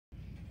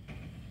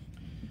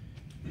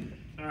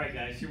All right,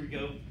 guys, here we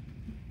go.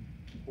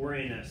 We're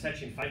in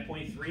section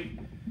 5.3,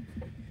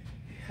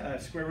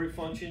 square root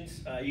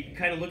functions. You can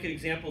kind of look at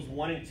examples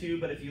 1 and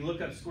 2, but if you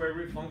look up square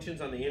root functions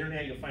on the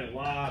internet, you'll find a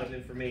lot of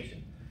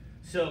information.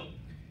 So,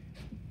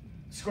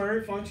 square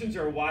root functions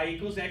are y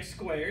equals x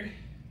squared,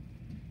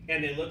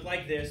 and they look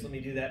like this. Let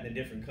me do that in a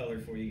different color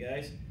for you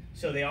guys.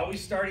 So they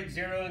always start at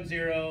 0 and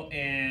 0,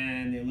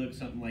 and they look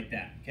something like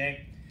that,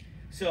 okay?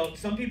 So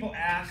some people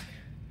ask,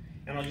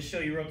 and I'll just show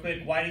you real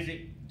quick, why is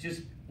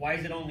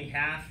it only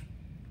half?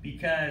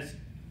 Because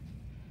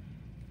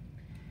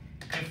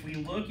if we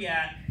look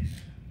at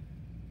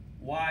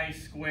y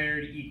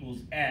squared equals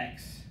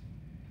x,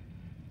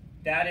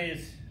 that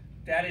is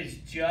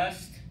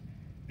just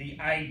the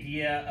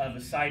idea of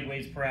a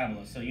sideways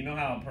parabola. So you know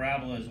how a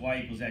parabola is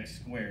y equals x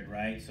squared,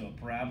 right? So a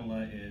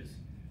parabola is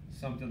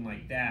something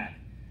like that.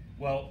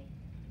 Well,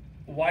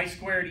 y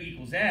squared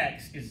equals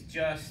x is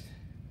just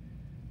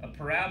a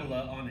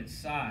parabola on its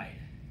side.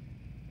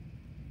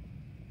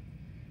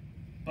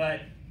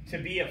 But to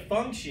be a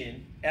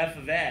function, f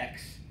of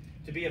x,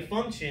 to be a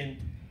function,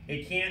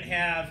 it can't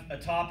have a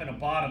top and a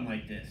bottom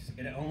like this.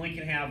 It only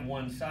can have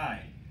one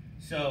side.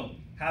 So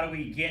how do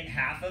we get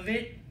half of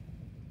it?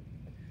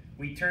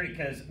 We turn it,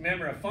 because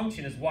remember, a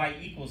function is y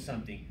equals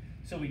something.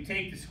 So we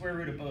take the square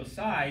root of both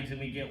sides and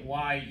we get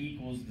y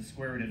equals the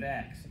square root of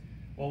x.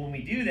 Well, when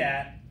we do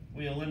that,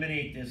 we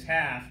eliminate this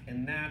half,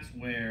 and that's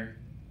where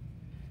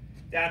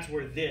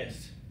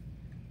this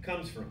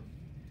comes from.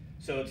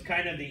 So it's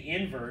kind of the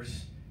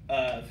inverse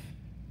of,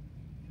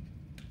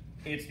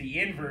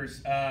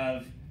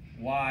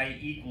 y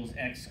equals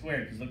x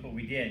squared, because look what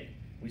we did.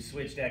 We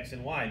switched x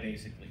and y,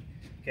 basically,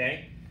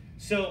 okay?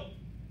 So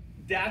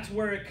that's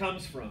where it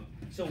comes from.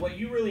 So what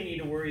you really need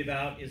to worry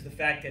about is the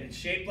fact that it's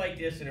shaped like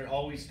this and it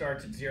always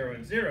starts at 0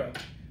 and 0,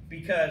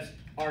 because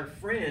our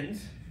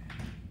friends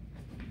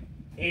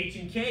h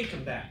and k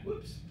come back.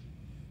 Whoops.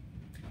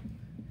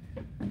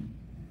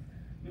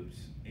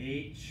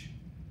 H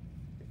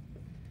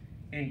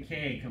and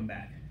k come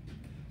back.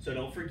 So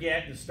don't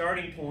forget the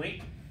starting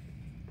point,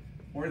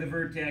 or the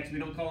vertex. We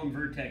don't call them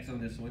vertex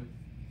on this one.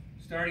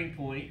 Starting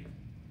point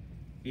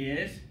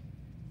is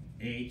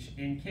h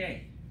and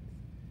k.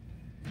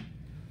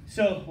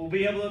 So we'll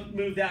be able to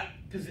move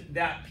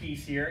that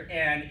piece here,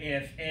 and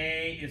if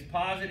a is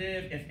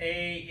positive, if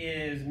a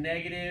is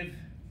negative,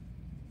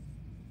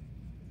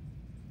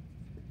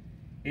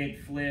 it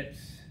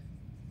flips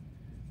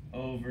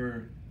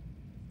over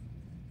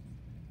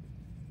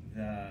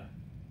the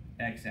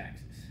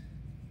x-axis.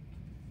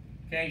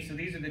 Okay, so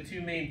these are the two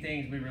main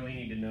things we really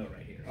need to know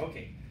right here.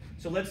 Okay,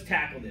 so let's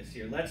tackle this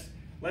here.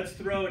 Let's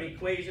throw an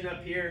equation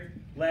up here.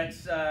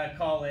 Let's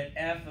call it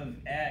f of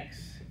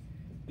x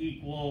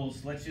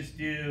equals, let's just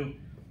do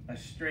a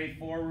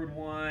straightforward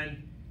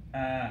one,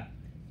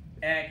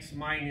 x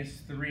minus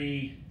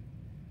 3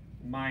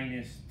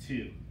 minus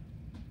 2.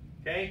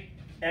 Okay,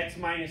 x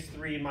minus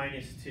 3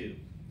 minus 2.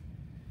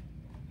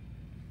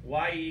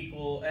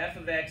 F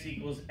of x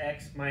equals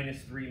x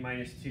minus 3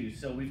 minus 2.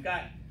 So we've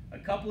got a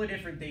couple of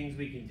different things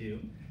we can do.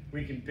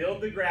 We can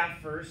build the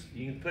graph first.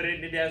 You can put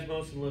it into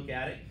Desmos and look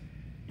at it.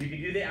 You can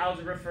do the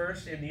algebra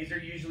first, and these are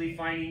usually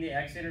finding the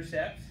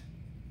x-intercepts.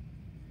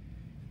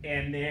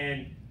 And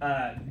then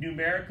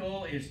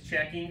numerical is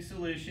checking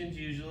solutions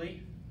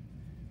usually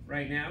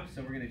right now.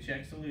 So we're going to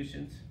check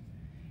solutions.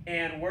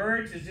 And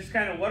words is just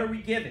kind of what are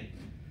we given.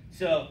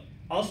 So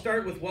I'll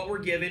start with what we're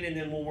given, and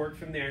then we'll work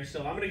from there.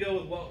 So I'm going to go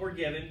with what we're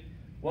given.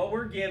 What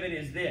we're given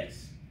is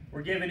this.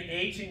 We're given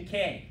h and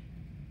k.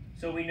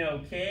 So we know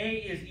k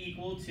is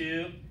equal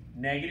to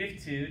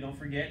 -2. Don't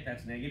forget,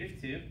 that's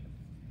 -2.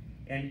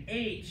 And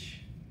h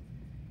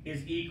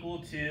is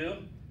equal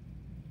to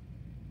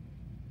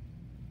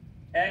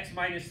x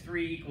minus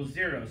 3 equals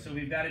 0. So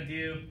we've got to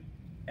do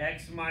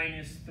x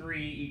minus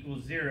 3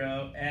 equals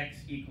 0,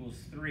 x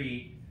equals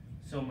 3.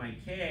 So my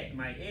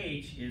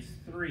h is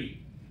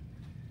 3.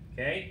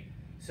 Okay?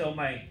 So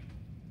my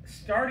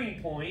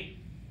starting point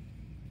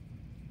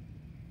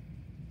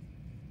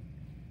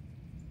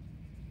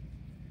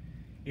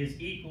is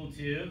equal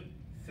to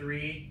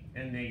 3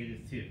 and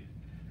 -2.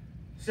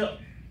 So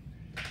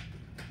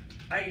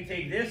I can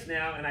take this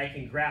now and I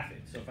can graph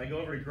it. So if I go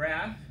over to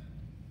graph,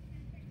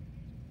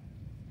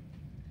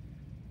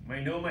 I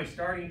know my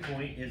starting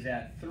point is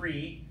at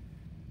 3,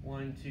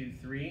 1, 2,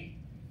 3,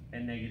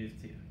 and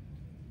 -2.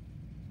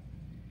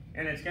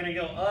 And it's going to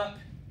go up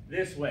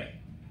this way,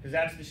 because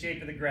that's the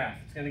shape of the graph.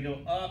 It's going to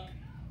go up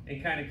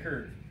and kind of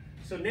curve.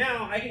 So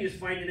now I can just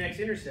find an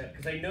x-intercept,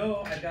 because I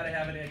know I've got to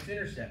have an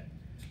x-intercept.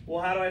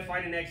 Well, how do I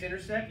find an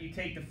x-intercept? You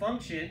take the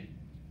function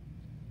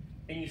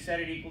and you set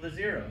it equal to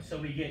 0. So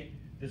we get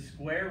the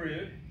square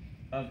root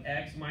of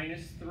x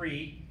minus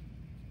 3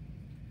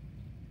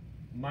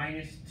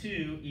 minus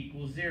 2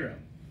 equals 0.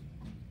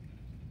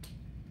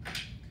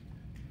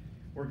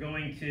 We're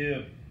going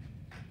to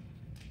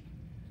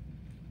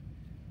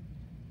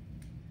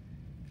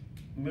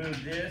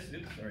move this.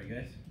 Oops, sorry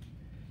guys.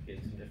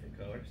 Getting some different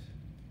colors.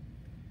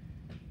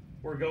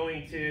 We're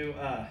going to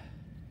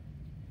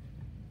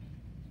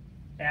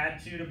add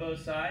 2 to both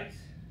sides.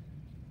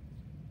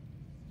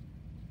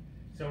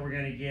 So we're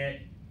going to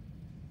get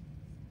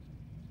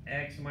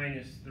x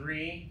minus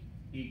 3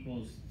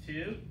 equals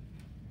 2.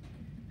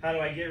 How do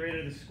I get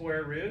rid of the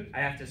square root? I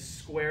have to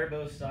square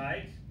both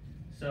sides.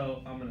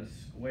 So I'm going to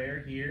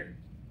square here.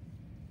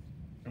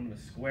 I'm going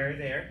to square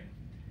there.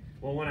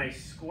 Well, when I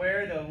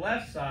square the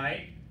left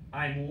side,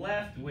 I'm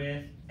left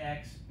with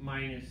x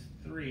minus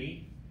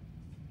 3.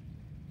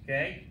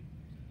 Okay?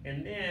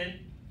 And then,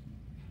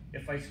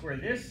 if I square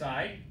this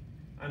side,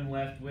 I'm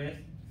left with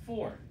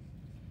 4.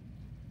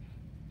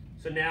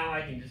 So now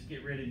I can just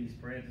get rid of these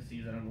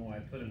parentheses. I don't know why I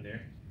put them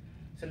there.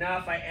 So now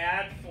if I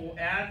add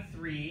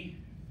 3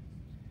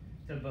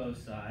 to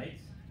both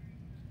sides,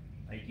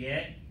 I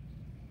get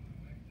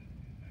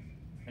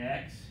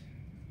x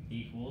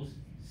equals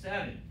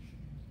 7.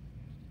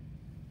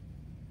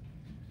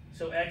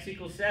 So x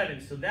equals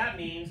 7. So that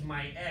means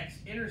my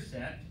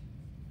x-intercept,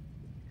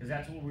 because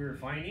that's what we were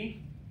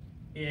finding,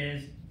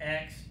 is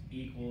x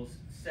equals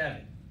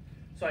 7.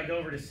 So I go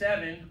over to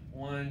 7.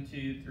 1,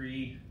 2,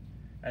 3,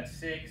 that's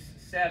 6,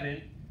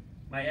 7.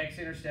 My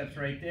x-intercept's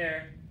right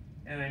there,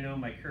 and I know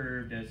my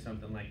curve does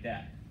something like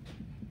that,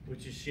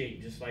 which is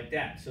shaped just like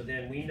that. So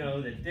then we know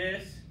that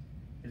this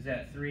is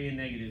at 3 and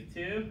negative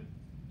 2,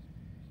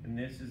 and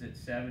this is at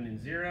 7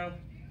 and 0,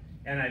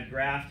 and I've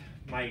graphed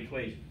my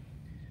equation.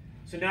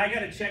 So now I got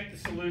to check the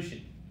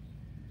solution.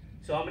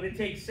 So I'm going to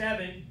take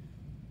 7,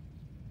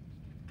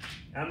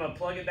 and I'm going to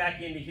plug it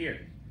back into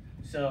here.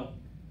 So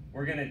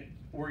we're going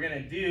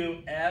to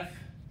do f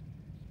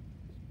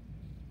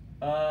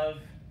of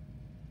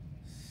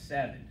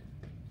 7,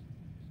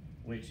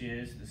 which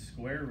is the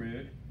square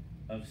root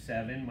of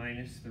 7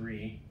 minus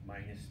 3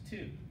 minus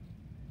 2.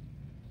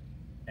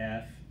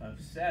 F of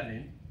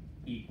 7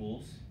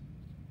 equals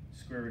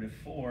square root of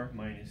 4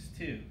 minus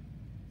 2.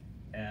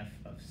 F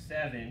of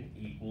 7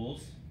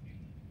 equals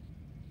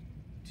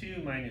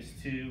 2 minus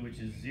 2, which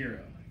is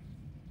 0.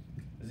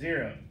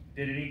 0.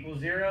 Did it equal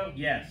 0?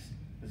 Yes.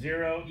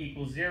 0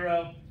 equals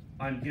 0.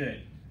 I'm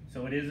good.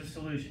 So it is a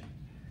solution.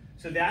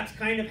 So that's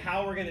kind of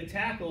how we're going to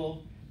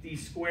tackle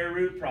these square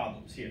root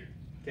problems here.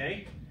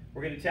 Okay?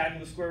 We're going to tackle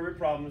the square root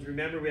problems.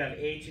 Remember, we have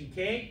h and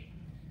k.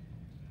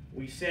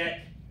 We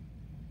set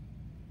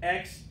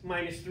x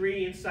minus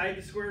 3 inside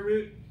the square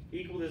root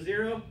equal to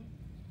 0.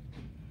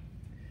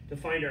 To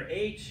find our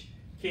h,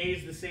 k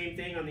is the same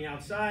thing on the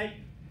outside.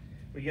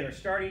 We get our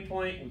starting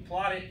point, we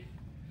plot it,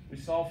 we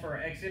solve for our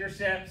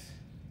x-intercepts.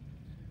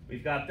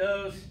 We've got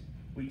those.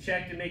 We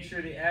check to make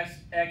sure the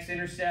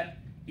x-intercept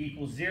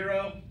equals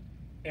 0,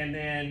 and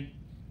then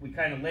we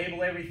kind of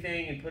label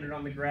everything and put it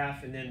on the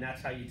graph, and then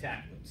that's how you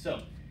tackle it.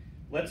 So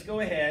let's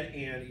go ahead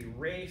and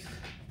erase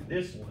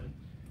this one,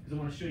 because I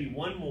want to show you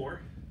one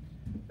more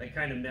that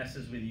kind of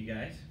messes with you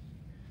guys.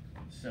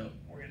 So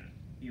we're going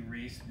to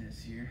erase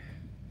this here.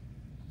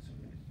 So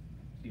we're going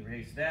to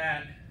erase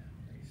that,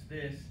 erase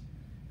this,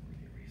 we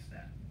can erase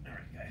that. All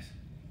right, guys.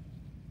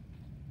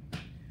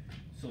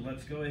 So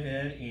let's go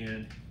ahead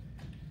and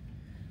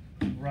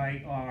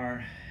write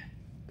our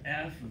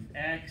f of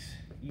x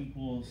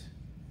equals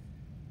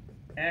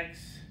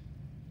x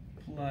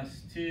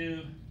plus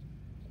 2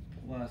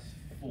 plus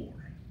 4.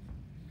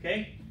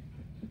 Okay?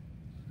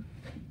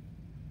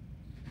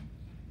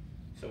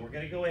 So we're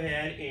going to go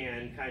ahead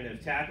and kind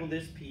of tackle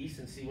this piece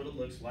and see what it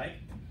looks like.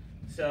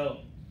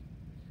 So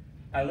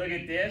I look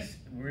at this.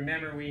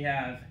 Remember, we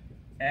have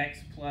x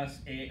plus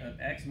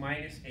x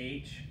minus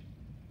h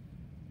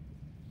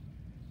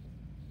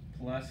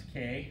plus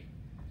k.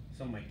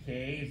 So my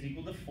k is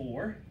equal to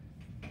 4.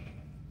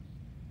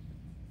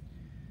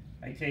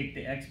 I take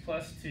the x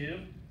plus 2,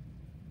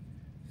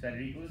 set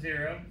it equal to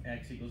 0,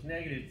 x equals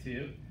negative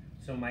 2.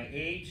 So my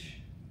h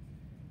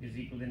is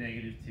equal to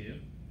negative 2.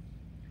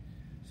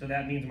 So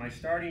that means my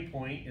starting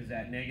point is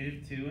at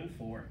negative 2 and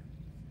 4.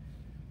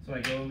 So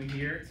I go over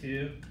here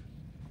to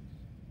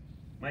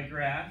my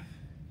graph,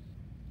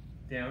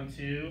 down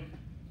to,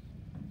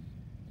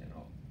 and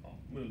I'll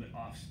move it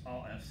off,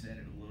 I'll offset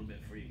it a little bit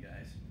for you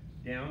guys.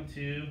 Down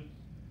to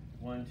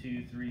 1,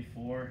 2, 3,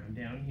 4, I'm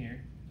down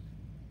here.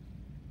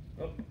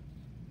 Oh.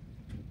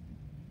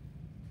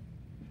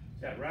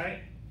 Is that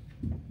right?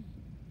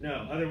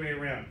 No, other way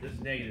around. This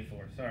is negative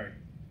 4, sorry.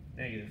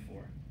 Negative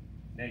 4,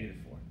 negative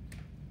 4.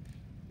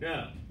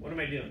 No, what am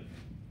I doing?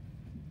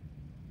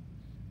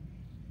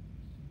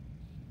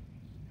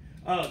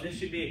 Oh, this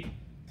should be,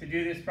 to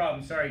do this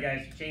problem, sorry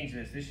guys, change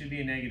this. This should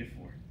be a negative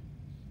 4.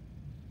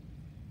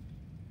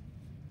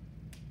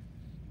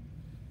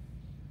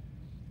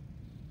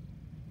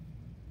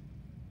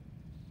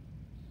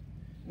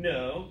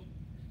 No.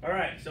 All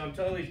right, so I'm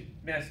totally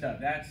messed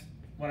up. That's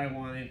what I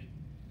wanted.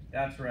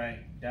 That's right,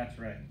 that's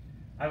right.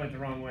 I went the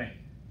wrong way.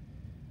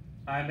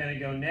 I'm gonna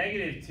go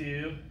negative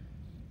 2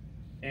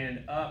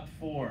 and up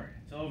 4.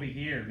 It's over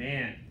here,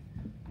 man.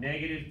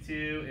 Negative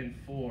 2 and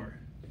 4.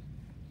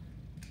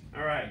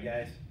 All right,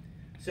 guys.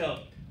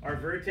 So our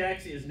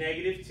vertex is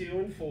negative 2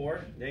 and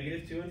 4.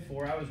 Negative 2 and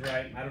 4, I was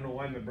right. I don't know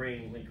why my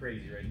brain went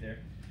crazy right there.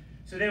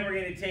 So then we're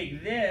gonna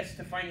take this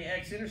to find the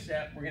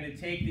x-intercept. We're gonna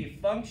take the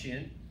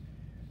function,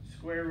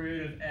 square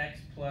root of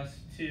x plus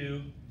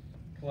 2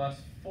 plus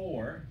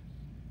 4.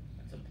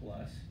 It's a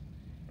plus.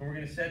 And we're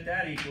going to set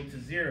that equal to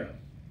 0.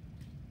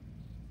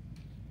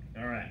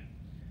 All right.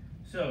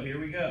 So here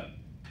we go.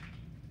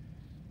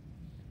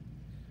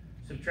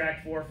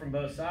 Subtract 4 from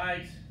both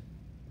sides.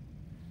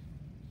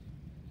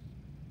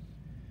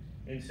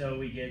 And so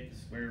we get the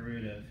square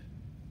root of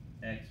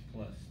x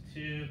plus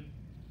 2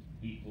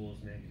 equals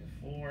negative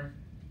 4.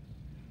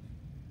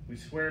 We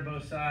square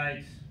both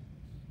sides.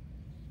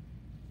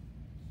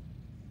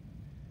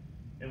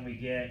 And we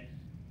get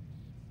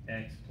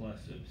x plus,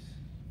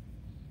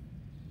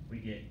 we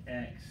get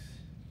x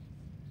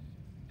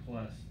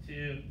plus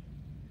 2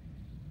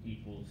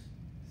 equals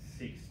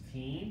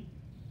 16.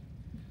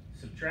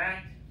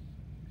 Subtract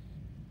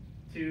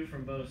 2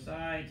 from both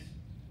sides,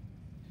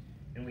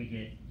 and we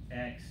get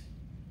x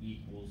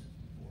equals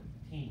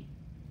 14.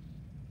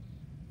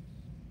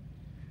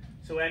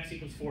 So x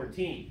equals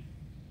 14.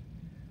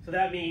 So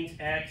that means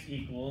x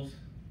equals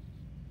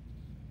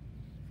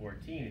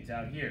 14. It's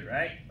out here,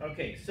 right?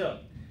 Okay, so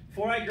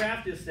before I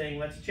graph this thing,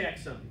 let's check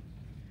something.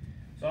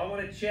 So I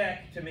want to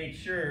check to make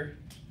sure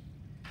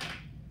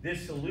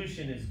this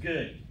solution is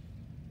good.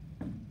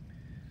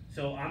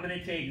 So I'm going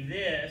to take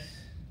this,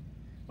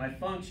 my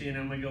function,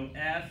 I'm going to go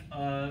f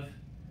of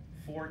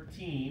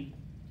 14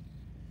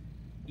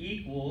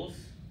 equals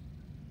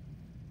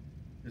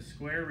the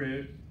square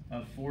root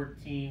of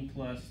 14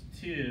 plus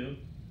 2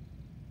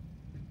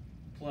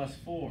 plus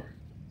 4.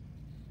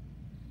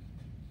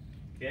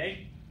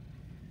 Okay?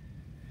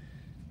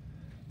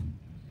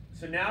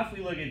 So now if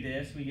we look at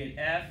this, we get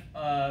f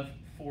of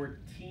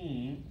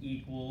 14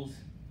 equals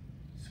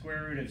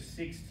square root of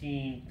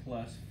 16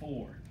 plus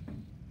 4.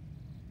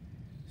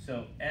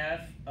 So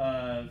f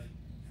of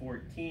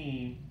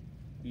 14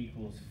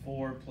 equals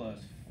 4 plus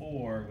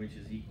 4, which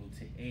is equal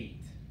to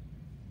 8.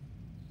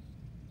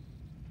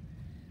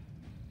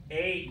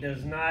 8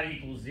 does not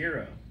equal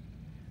 0.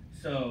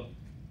 So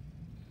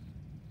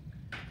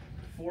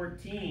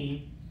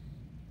 14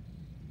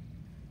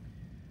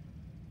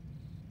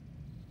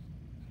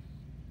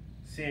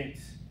 since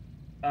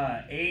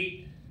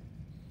 8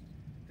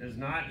 does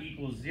not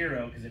equal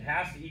 0, because it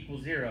has to equal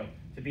 0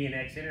 to be an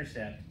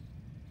x-intercept.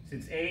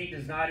 Since 8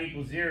 does not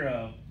equal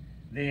 0,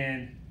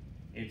 then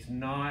it's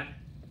not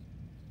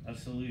a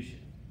solution.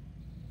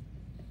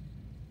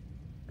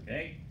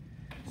 Okay?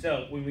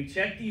 So when we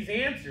check these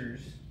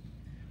answers,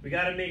 we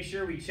got to make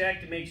sure we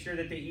check to make sure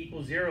that they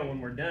equal 0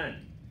 when we're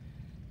done.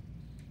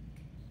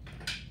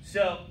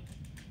 So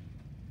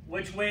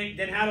which way,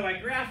 then how do I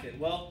graph it?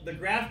 Well, the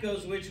graph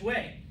goes which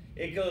way?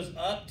 It goes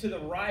up to the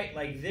right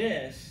like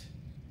this,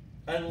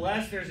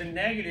 unless there's a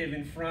negative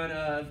in front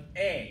of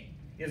A.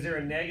 Is there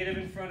a negative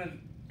in front of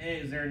A?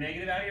 Is there a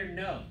negative out here?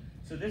 No.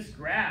 So this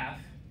graph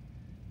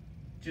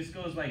just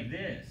goes like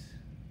this.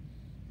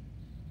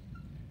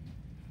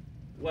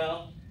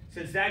 Well,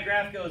 since that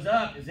graph goes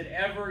up, is it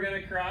ever going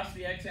to cross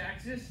the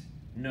x-axis?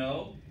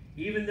 No.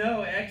 Even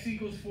though x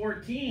equals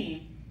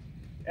 14,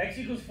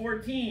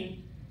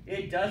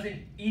 it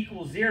doesn't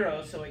equal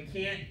 0, so it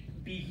can't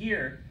be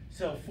here.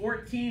 So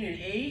 14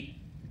 and 8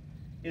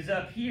 is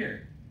up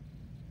here.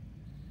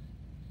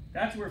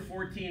 That's where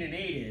 14 and 8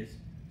 is.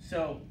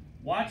 So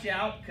watch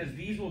out, because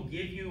these will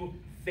give you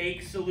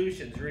fake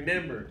solutions.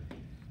 Remember,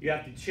 you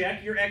have to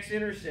check your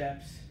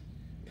x-intercepts,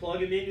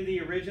 plug them into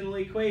the original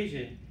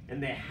equation,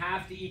 and they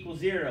have to equal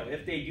 0.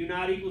 If they do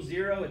not equal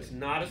 0, it's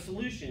not a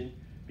solution,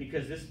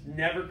 because this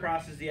never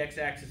crosses the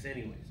x-axis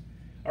anyways.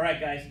 All right,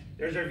 guys,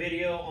 there's our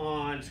video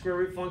on square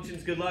root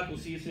functions. Good luck. We'll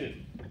see you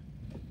soon.